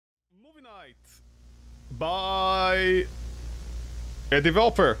Right. By a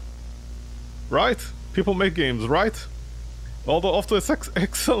developer. Right? People make games, right? Although after a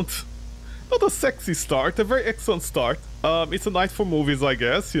excellent, not a sexy start, a very excellent start. It's a night for movies, I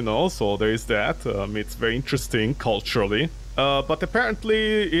guess, you know, so there is that. It's very interesting culturally. But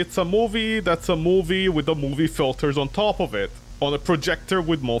apparently it's a movie that's a movie with the movie filters on top of it, on a projector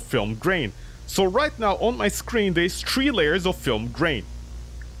with more film grain. So right now on my screen there's 3 layers of film grain.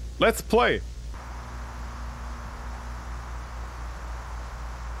 Let's play.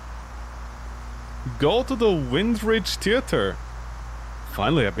 Go to the Windridge Theater.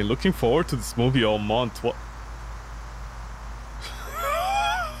 Finally, I've been looking forward to this movie all month. What?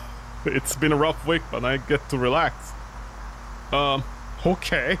 It's been a rough week, but I get to relax.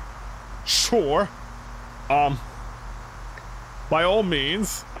 Okay. Sure. By all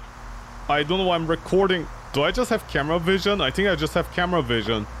means. I don't know why I'm recording. Do I just have camera vision? I think I just have camera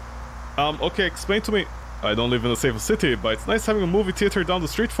vision. Okay, explain to me. I don't live in a safe city, but it's nice having a movie theater down the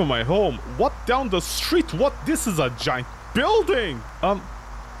street from my home. What down the street? What? This is a giant building! Okay,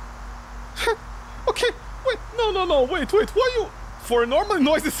 wait, no, wait, why you... For a normally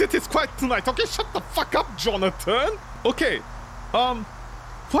noisy city, it's quiet tonight. Okay, shut the fuck up, Jonathan! Okay, why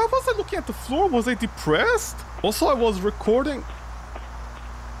was I looking at the floor? Was I depressed? Also, I was recording...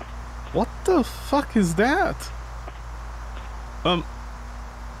 What the fuck is that?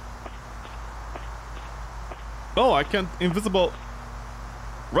 Oh, I can't... Invisible...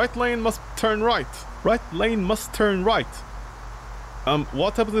 Right lane must turn right. Right lane must turn right.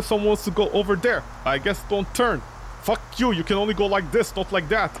 What happens if someone wants to go over there? I guess don't turn. Fuck you, you can only go like this, not like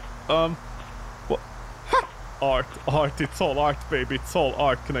that. What? Ha! Art, it's all art, baby, it's all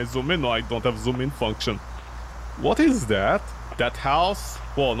art. Can I zoom in? No, I don't have zoom in function. What is that? That house?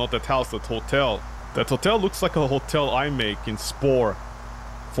 Well, not that house, that hotel. That hotel looks like a hotel I make in Spore.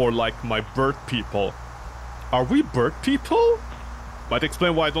 For, like, my bird people. Are we bird people? Might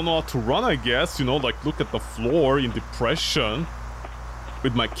explain why I don't know how to run, I guess. You know, like, look at the floor in depression.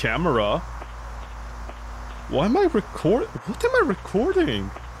 With my camera. Why am I recording? What am I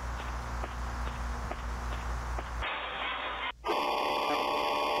recording?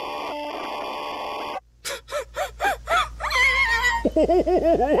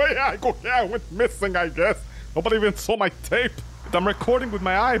 Yeah, I went missing, I guess. Nobody even saw my tape. I'm recording with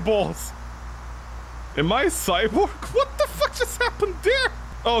my eyeballs. Am I a cyborg? What the fuck just happened there?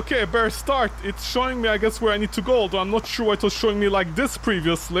 Okay, better start. It's showing me, I guess, where I need to go, although I'm not sure why it was showing me like this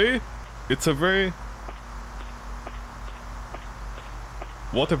previously. It's a very...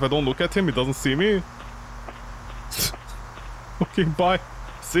 What if I don't look at him? He doesn't see me? Okay, bye.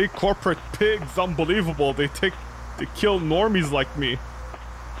 See, corporate pigs, unbelievable. They kill normies like me.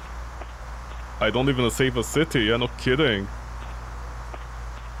 I don't live in a safer city, yeah, no kidding.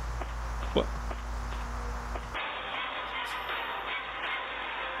 What?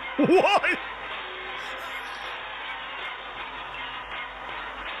 Why?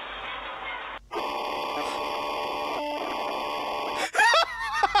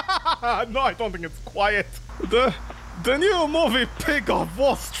 No, I don't think it's quiet. The new movie Pig of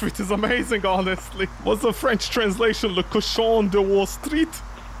Wall Street is amazing, honestly. What's the French translation? Le Cochon de Wall Street?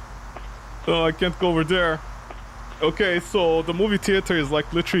 Oh, I can't go over there. Okay, so the movie theater is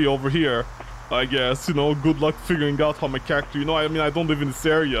like literally over here. I guess, you know, good luck figuring out how my character... You know, I mean, I don't live in this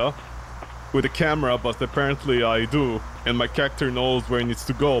area with a camera, but apparently I do. And my character knows where he needs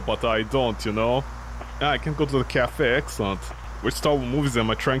to go, but I don't, you know? I can go to the cafe, excellent. Which Star Wars movies am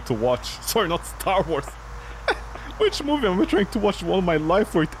I trying to watch? Sorry, not Star Wars. Which movie am I trying to watch? One of my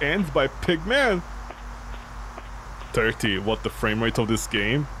life where it ends by Pigman? 30, what, the frame rate of this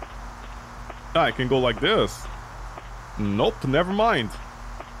game? I can go like this. Nope, never mind.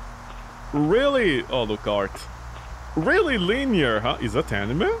 Really? Oh, look, art. Really linear, huh? Is that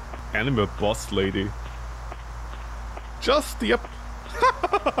anime? Anime boss lady. Just, yep.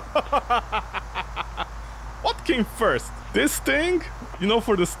 What came first? This thing? You know,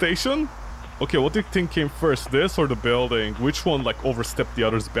 for the station? Okay, what do you think came first? This or the building? Which one, like, overstepped the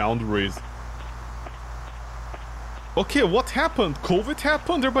other's boundaries? Okay, what happened? COVID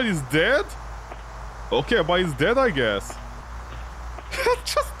happened? Everybody's dead? Okay, everybody's dead, I guess.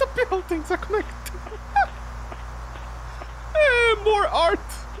 Just the buildings are connected. More art.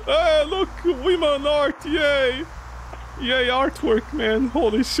 Look, women art, yay. Yay, artwork, man.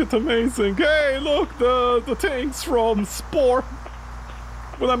 Holy shit, amazing. Hey, look, the things from Spore.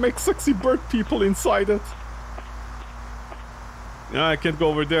 When I make sexy bird people inside it. I can't go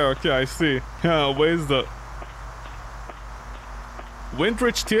over there. Okay, I see. Where's the...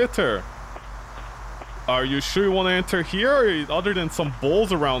 Windridge Theater. Are you sure you want to enter here? Other than some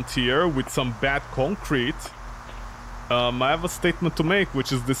balls around here with some bad concrete. I have a statement to make,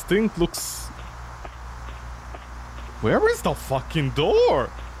 which is this thing looks... Where is the fucking door?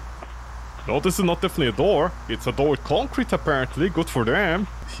 No, this is not definitely a door. It's a door with concrete, apparently. Good for them.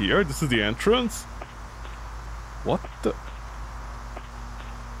 Here, this is the entrance. What the...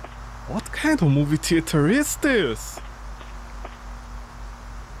 What kind of movie theater is this?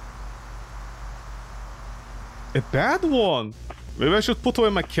 A bad one. Maybe I should put away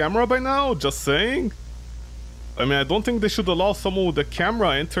my camera by now, just saying. I mean, I don't think they should allow someone with a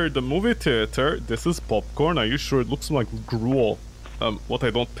camera enter the movie theater. This is popcorn. Are you sure? It looks like gruel. What I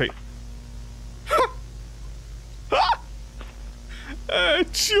don't pay...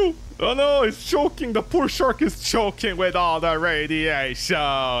 Chew! Oh no, it's choking. The poor shark is choking with all the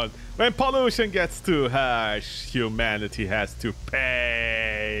radiation. When pollution gets too harsh, humanity has to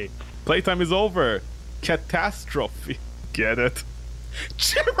pay. Playtime is over. Catastrophe. Get it?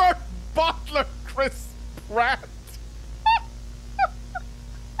 Gerard Butler, Chris Pratt.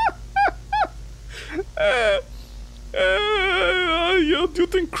 Do you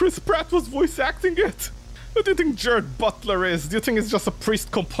think Chris Pratt was voice acting it? What do you think Jared Butler is? Do you think it's just a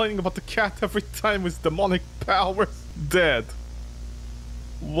priest complaining about the cat every time with demonic powers? Dead.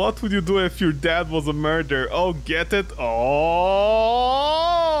 What would you do if your dad was a murderer? Oh, get it? Oh,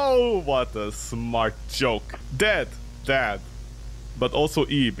 what a smart joke. Dead. Dad. But also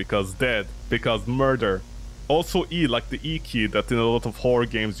E, because dead. Because murder. Also E, like the E key that in a lot of horror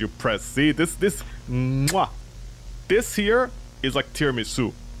games you press. See, mwah. This here is like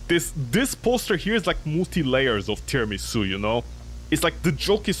tiramisu. This poster here is like multi-layers of tiramisu, you know? It's like the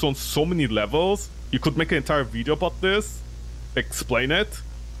joke is on so many levels. You could make an entire video about this, explain it,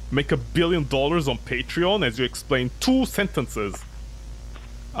 make $1 billion on Patreon as you explain 2 sentences.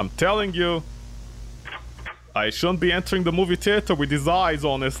 I'm telling you, I shouldn't be entering the movie theater with these eyes,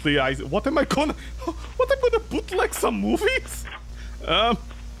 honestly. What am I gonna bootleg some movies?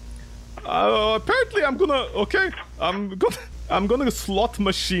 Apparently I'm gonna, okay, I'm gonna slot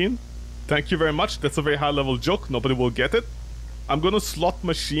machine. Thank you very much. That's a very high level joke. Nobody will get it. I'm gonna slot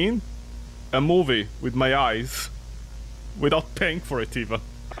machine a movie with my eyes without paying for it even.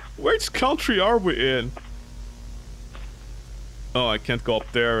 Which country are we in? Oh, I can't go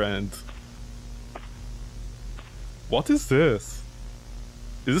up there and... What is this?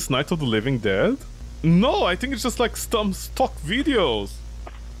 Is this Night of the Living Dead? No, I think it's just like some stock videos.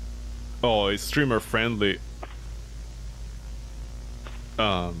 Oh, it's streamer friendly.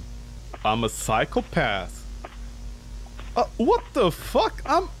 I'm a psychopath. What the fuck?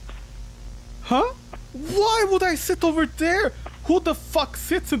 Huh? Why would I sit over there? Who the fuck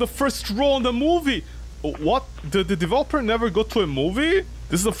sits in the first row in the movie? What? Did the developer never go to a movie?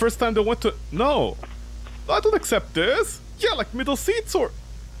 This is the first time they went to... No. I don't accept this. Yeah, like middle seats or...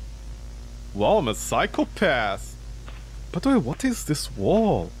 Wow, I'm a psychopath. By the way, what is this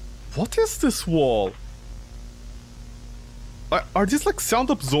wall? What is this wall? Are these like sound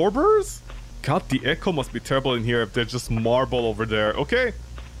absorbers? God, the echo must be terrible in here if there's just marble over there. Okay,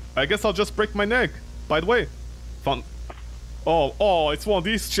 I guess I'll just break my neck. By the way, fun. Oh, it's one of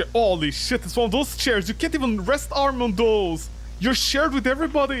these chairs. Holy shit, it's one of those chairs. You can't even rest arm on those. You're shared with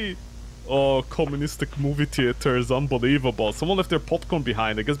everybody. Oh, communistic movie theaters, unbelievable. Someone left their popcorn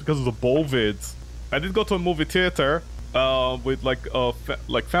behind, I guess because of the bovids. I did go to a movie theater with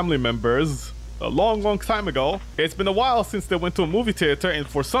like family members a long time ago. It's been a while since they went to a movie theater, and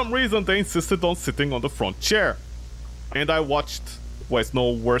for some reason they insisted on sitting on the front chair. And I watched, well, it's no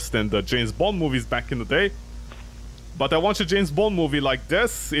worse than the James Bond movies back in the day, but I watched a James Bond movie like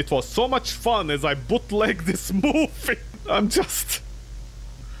this. It was so much fun as I bootleg this movie. I'm just...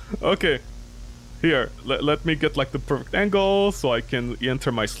 Okay, here, let me get like the perfect angle so I can enter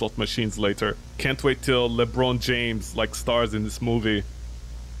my slot machines later. Can't wait till LeBron James like stars in this movie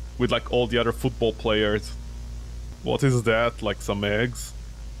with like all the other football players. What is that? Like some eggs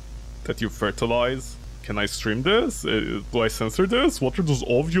that you fertilize? Can I stream this? Do I censor this? What are those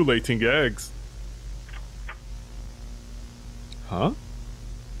ovulating eggs? Huh?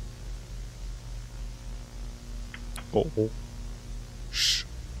 Oh. Shh.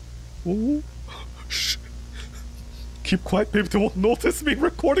 Oh. Shh. Keep quiet, maybe they won't notice me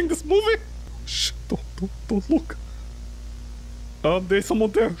recording this movie. Shh. Don't look. There's someone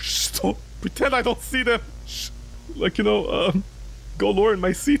there. Shh. Don't pretend I don't see them. Shh. Like, you know, go lower in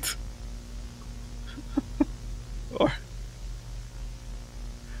my seat. Or...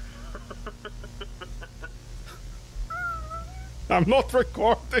 I'm not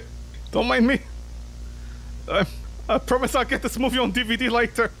recording. Don't mind me. I promise I'll get this movie on DVD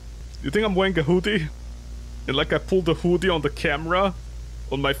later. You think I'm wearing a hoodie? And like I pull the hoodie on the camera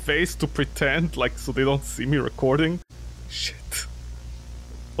on my face to pretend, like, so they don't see me recording. Shit.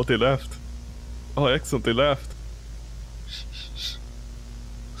 Oh, they left. Oh, excellent, they left.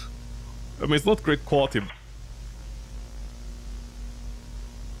 I mean, it's not great quality.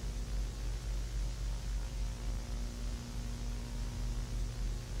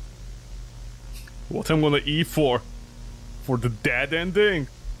 What I'm gonna E for? For the dead ending?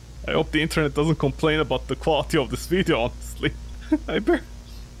 I hope the internet doesn't complain about the quality of this video, honestly. I bet.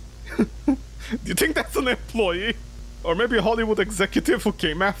 Do you think that's an employee? Or maybe a Hollywood executive who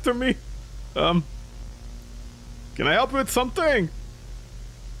came after me? Can I help you with something?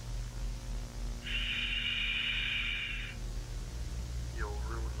 You'll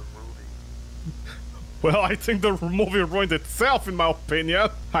ruin the movie. Well, I think the movie ruined itself, in my opinion.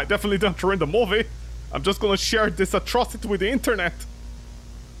 I definitely don't ruin the movie. I'm just gonna share this atrocity with the internet.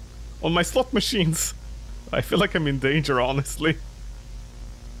 On my slot machines. I feel like I'm in danger, honestly.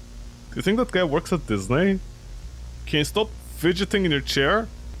 Do you think that guy works at Disney? Can you stop fidgeting in your chair?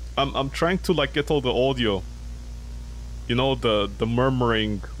 I'm trying to like get all the audio. You know, the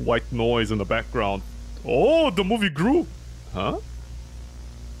murmuring white noise in the background. Oh, the movie grew! Huh?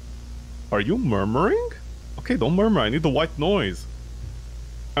 Are you murmuring? Okay, don't murmur, I need the white noise.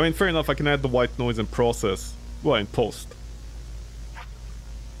 I mean, fair enough, I can add the white noise in process. Well, in post.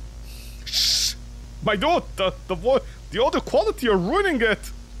 Shh! My dude, the audio quality, you're ruining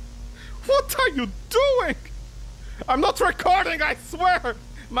it! What are you doing? I'm not recording, I swear!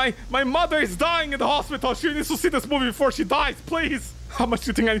 My mother is dying in the hospital. She needs to see this movie before she dies, please! How much do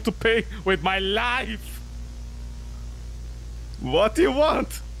you think I need to pay with my life? What do you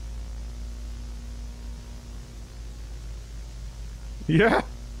want? Yeah?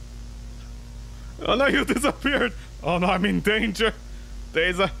 Oh no, you disappeared! Oh no, I'm in danger!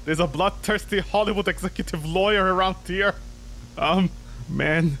 There's a bloodthirsty Hollywood executive lawyer around here.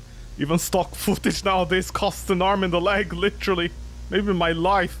 Man, even stock footage nowadays costs an arm and a leg, literally. Maybe my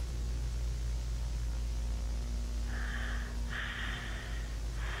life.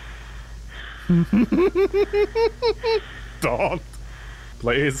 Don't.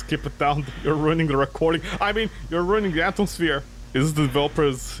 Please, keep it down. You're ruining the recording. I mean, you're ruining the atmosphere. Is this the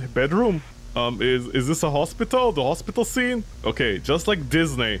developer's bedroom? Is this a hospital? The hospital scene? Okay, just like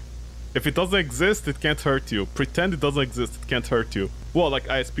Disney. If it doesn't exist, it can't hurt you. Pretend it doesn't exist, it can't hurt you. Well, like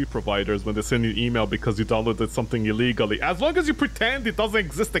ISP providers when they send you an email because you downloaded something illegally. As long as you pretend it doesn't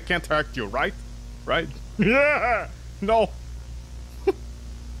exist, it can't hurt you, right? Right? Yeah! No.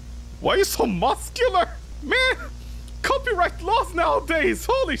 Why are you so muscular? Man! Copyright laws nowadays!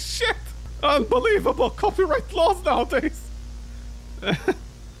 Holy shit! Unbelievable copyright laws nowadays!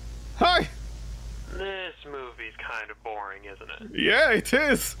 Hi! This movie's kind of boring, isn't it? Yeah, it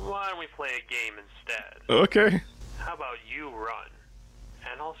is! Why don't we play a game instead? Okay. How about you run,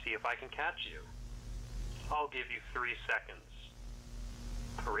 and I'll see if I can catch you. I'll give you 3 seconds.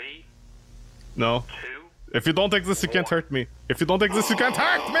 3, No. 2, If you don't exist, you can't hurt me. If you don't exist, you can't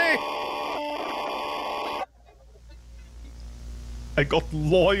hurt me! I got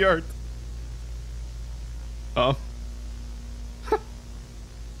lawyered.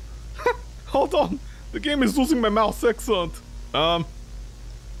 Hold on. The game is losing my mouse. Excellent. Oh,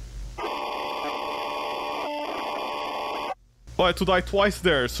 I had to die twice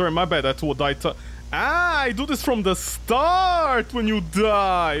there. Sorry, my bad. I had to die I do this from the start when you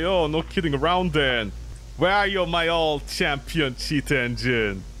die. Oh, no kidding around then. Where are you, my old champion cheat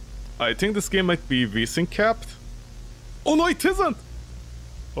engine? I think this game might be VSync capped. Oh no, it isn't!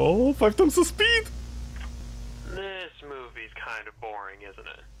 Oh, 5 times the speed! This movie's kind of boring, isn't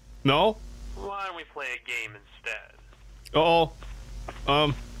it? No? Why don't we play a game instead? Uh-oh.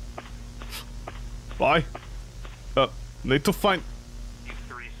 Bye. Need to find...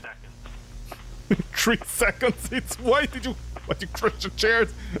 3 seconds. 3 seconds? It's... Why did you crush the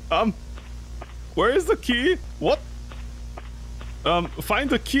chairs? Where is the key? What? Find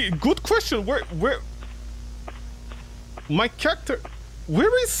the key. Good question. Where... My character...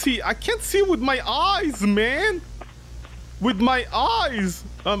 Where is he? I can't see with my eyes, man! With my eyes!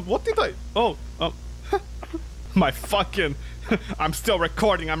 What did I... Oh, my fucking... I'm still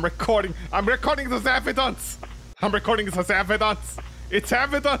recording, I'm recording this evidence! I'm recording this as evidence! It's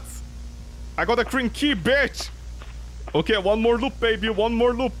evidence! I got a green key, bitch! Okay, one more loop, baby, one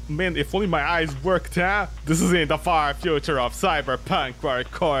more loop! Man, if only my eyes worked, huh? This is in the far future of cyberpunk, where I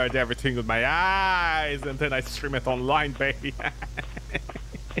record everything with my eyes, and then I stream it online, baby.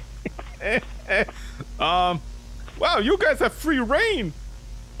 Wow, you guys have free reign!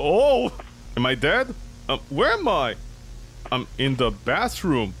 Oh! Am I dead? Where am I? I'm in the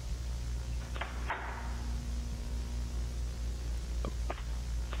bathroom.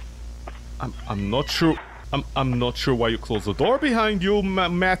 I'm not sure. I'm not sure why you closed the door behind you,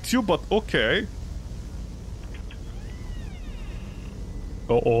 Matthew, but okay.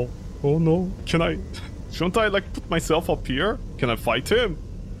 Uh-oh. Oh no. Can I... Shouldn't I, like, put myself up here? Can I fight him?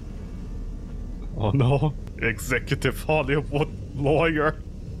 Oh no. Executive Hollywood lawyer.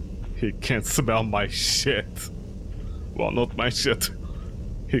 He can't smell my shit. Well, not my shit.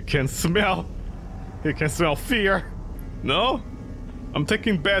 He can smell... He can smell fear. No? I'm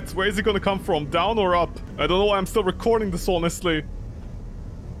taking bets. Where is he gonna come from? Down or up? I don't know why I'm still recording this, honestly.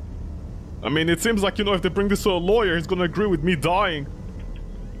 I mean, it seems like, you know, if they bring this to a lawyer, he's gonna agree with me dying.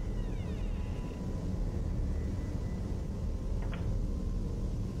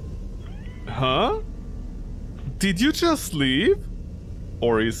 Huh? Did you just leave?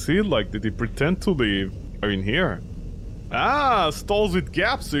 Or is he like, did he pretend to leave? Are you in here? Ah, stalls with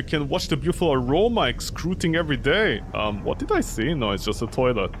gaps so you can watch the beautiful aroma excruting every day. What did I see? No, it's just a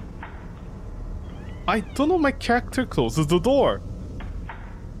toilet. I don't know, my character closes the door.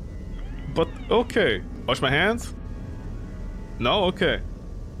 But, okay. Wash my hands? No? Okay.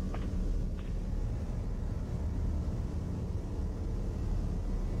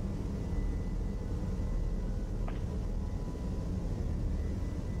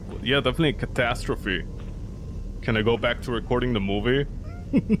 Yeah, definitely a catastrophe. Can I go back to recording the movie?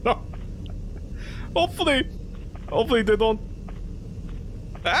 No. Hopefully they don't...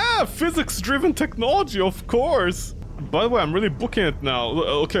 Ah, physics-driven technology, of course. By the way, I'm really booking it now.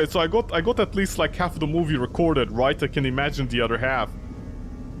 Okay, so I got at least like half of the movie recorded, right? I can imagine the other half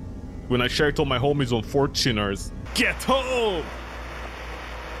when I share it on my homies on Fortuners. Get home!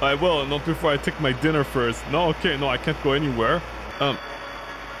 I will, not before I take my dinner first. No, okay, no, I can't go anywhere.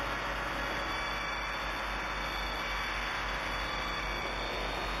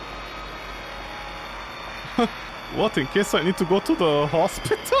 What, in case I need to go to the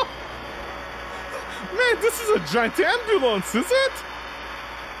hospital? Man, this is a giant ambulance, is it?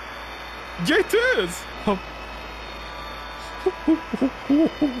 Yeah, it is!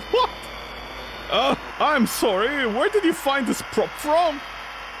 What? I'm sorry, where did you find this prop from?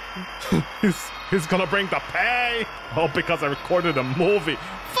 He's gonna bring the pay! Oh, because I recorded a movie.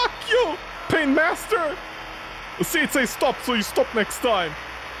 Fuck you, Pain Master! See, it says stop, so you stop next time.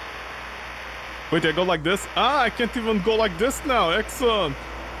 Wait, I go like this? Ah, I can't even go like this now. Excellent.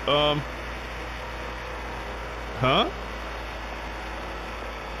 Huh?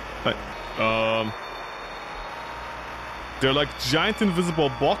 They're like giant invisible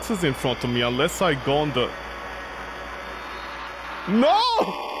boxes in front of me unless I go on the... No!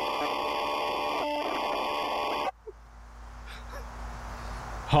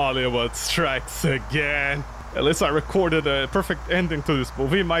 Hollywood strikes again. At least I recorded a perfect ending to this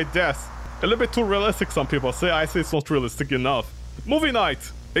movie, my death. A little bit too realistic, some people say. I say it's not realistic enough. Movie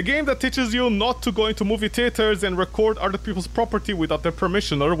Night! A game that teaches you not to go into movie theaters and record other people's property without their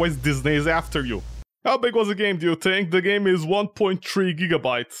permission, otherwise Disney is after you. How big was the game, do you think? The game is 1.3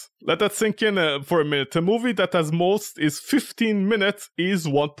 gigabytes. Let that sink in for a minute. A movie that has most is 15 minutes is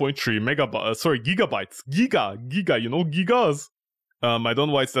 1.3 megabytes. Gigabytes. Giga, you know, gigas. I don't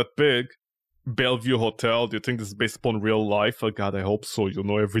know why it's that big. Bellevue Hotel, do you think this is based upon real life? Oh god, I hope so, you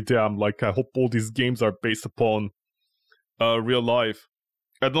know, every day I'm like, I hope all these games are based upon real life.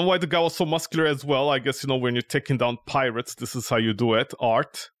 I don't know why the guy was so muscular as well. I guess, you know, when you're taking down pirates, this is how you do it.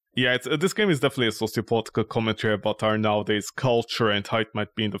 Art. Yeah, this game is definitely a sociopolitical commentary about our nowadays culture and how it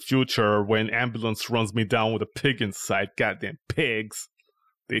might be in the future when ambulance runs me down with a pig inside. Goddamn pigs.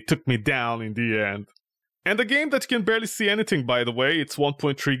 They took me down in the end. And a game that you can barely see anything, by the way, it's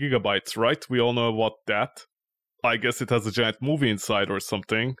 1.3 gigabytes, right? We all know about that. I guess it has a giant movie inside or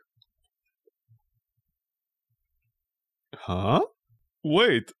something. Huh?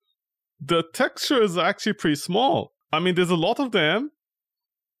 Wait, the texture is actually pretty small. I mean, there's a lot of them,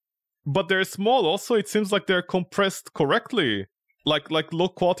 but they're small. Also, it seems like they're compressed correctly. Like low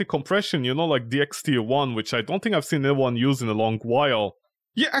quality compression, you know, like DXT1, which I don't think I've seen anyone use in a long while.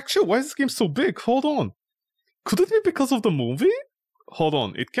 Yeah, actually, why is this game so big? Hold on. Could it be because of the movie? Hold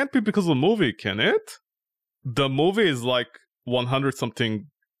on, it can't be because of the movie, can it? The movie is like 100 something.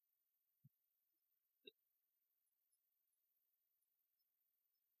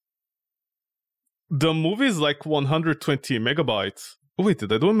 The movie is like 120 megabytes. Wait,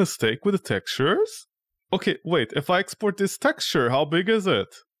 did I do a mistake with the textures? Okay, wait, if I export this texture, how big is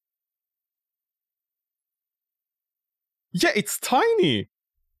it? Yeah, it's tiny!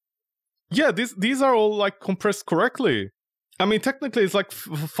 Yeah, these are all like compressed correctly. I mean, technically it's like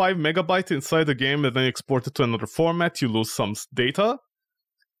 5 megabytes inside the game and then you export it to another format, you lose some data.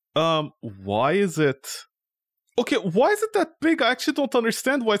 Why is it Okay, why is it that big? I actually don't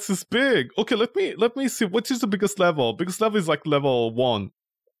understand why it's this big. Okay, let me see. What is the biggest level? Biggest level is like level 1.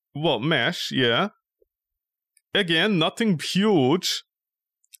 Well, mesh, yeah. Again, nothing huge.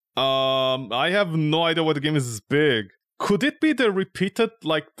 I have no idea why the game is this big. Could it be they repeated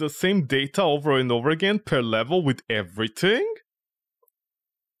like the same data over and over again per level with everything?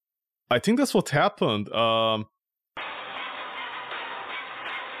 I think that's what happened.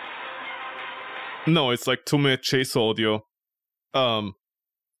 No, it's like 2-minute chase audio. This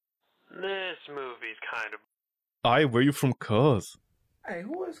movie's kind of... Where you from, cuz? Hey,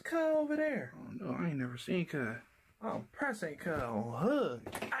 who is Cuz over there? Oh, no, I ain't never seen Cuz. Oh, press ain't Cuz on Hug.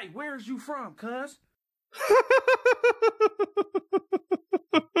 Hey, where's you from, Cuz?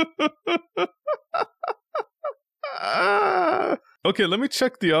 Okay, let me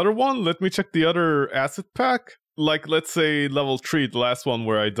check the other one. Let me check the other asset pack. Like, let's say level 3, the last one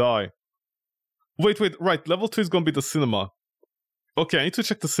where I die. Wait, right, level 2 is gonna be the cinema. Okay, I need to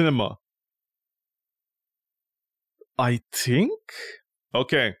check the cinema. I think?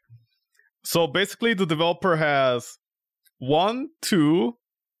 Okay. So basically the developer has 1, 2...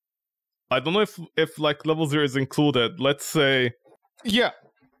 I don't know if like level 0 is included. Let's say... Yeah.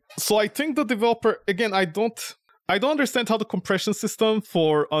 So I think the developer... Again, I don't understand how the compression system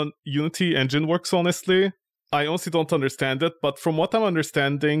for Unity engine works, honestly. I honestly don't understand it, but from what I'm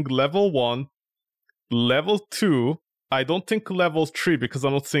understanding, level 1, level 2, I don't think level 3 because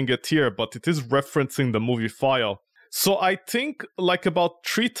I'm not seeing it here, but it is referencing the movie file. So I think like about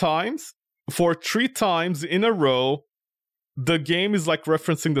 3 times, for 3 times in a row, the game is like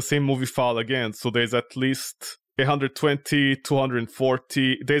referencing the same movie file again. So there's at least 120,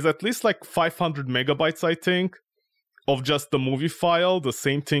 240, there's at least like 500 megabytes, I think, of just the movie file, the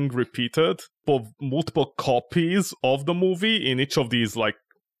same thing repeated, for multiple copies of the movie in each of these like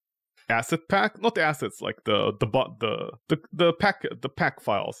asset pack, not assets, like the pack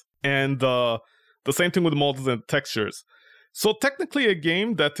files, and the same thing with models and textures. So technically, a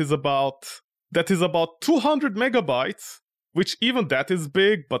game that is about 200 megabytes, which even that is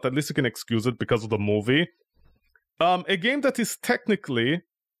big, but at least you can excuse it because of the movie. A game that is technically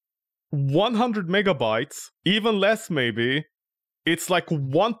 100 megabytes, even less maybe, it's like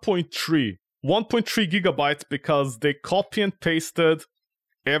 1.3 gigabytes because they copy and pasted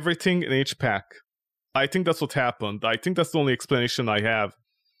everything in each pack. I think that's what happened. I think that's the only explanation I have.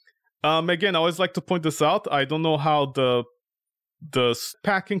 Again, I always like to point this out. I don't know how the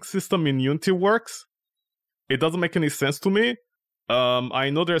packing system in Unity works. It doesn't make any sense to me. I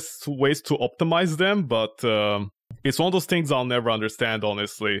know there's ways to optimize them, but it's one of those things I'll never understand,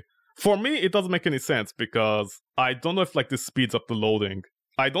 honestly. For me, it doesn't make any sense because I don't know if like this speeds up the loading.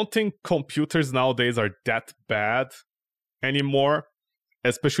 I don't think computers nowadays are that bad anymore,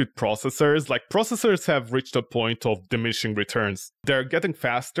 especially with processors. Like, processors have reached a point of diminishing returns. They're getting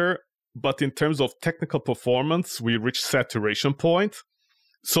faster, but in terms of technical performance, we reach saturation point.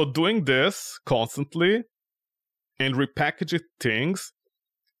 So doing this constantly and repackaging things,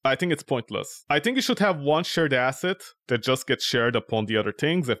 I think it's pointless. I think you should have one shared asset that just gets shared upon the other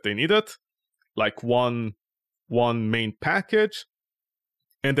things if they need it. Like one main package.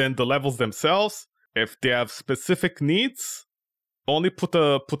 And then the levels themselves, if they have specific needs, only put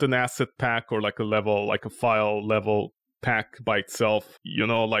an asset pack or like a level, like a file level pack by itself. You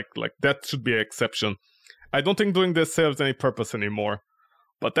know, like that should be an exception. I don't think doing this serves any purpose anymore.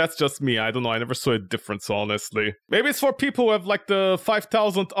 But that's just me. I don't know. I never saw a difference, honestly. Maybe it's for people who have like the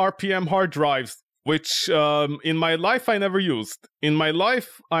 5000 RPM hard drives, which in my life I never used. In my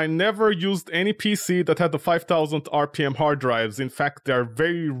life, I never used any PC that had the 5000 RPM hard drives. In fact, they're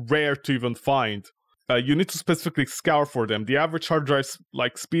very rare to even find. You need to specifically scour for them. The average hard drive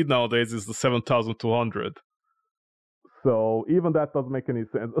like speed nowadays is the 7200. So even that doesn't make any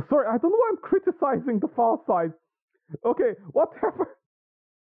sense. Sorry, I don't know why I'm criticizing the file size. Okay, whatever.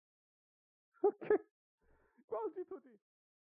 Okay. Well, G2G.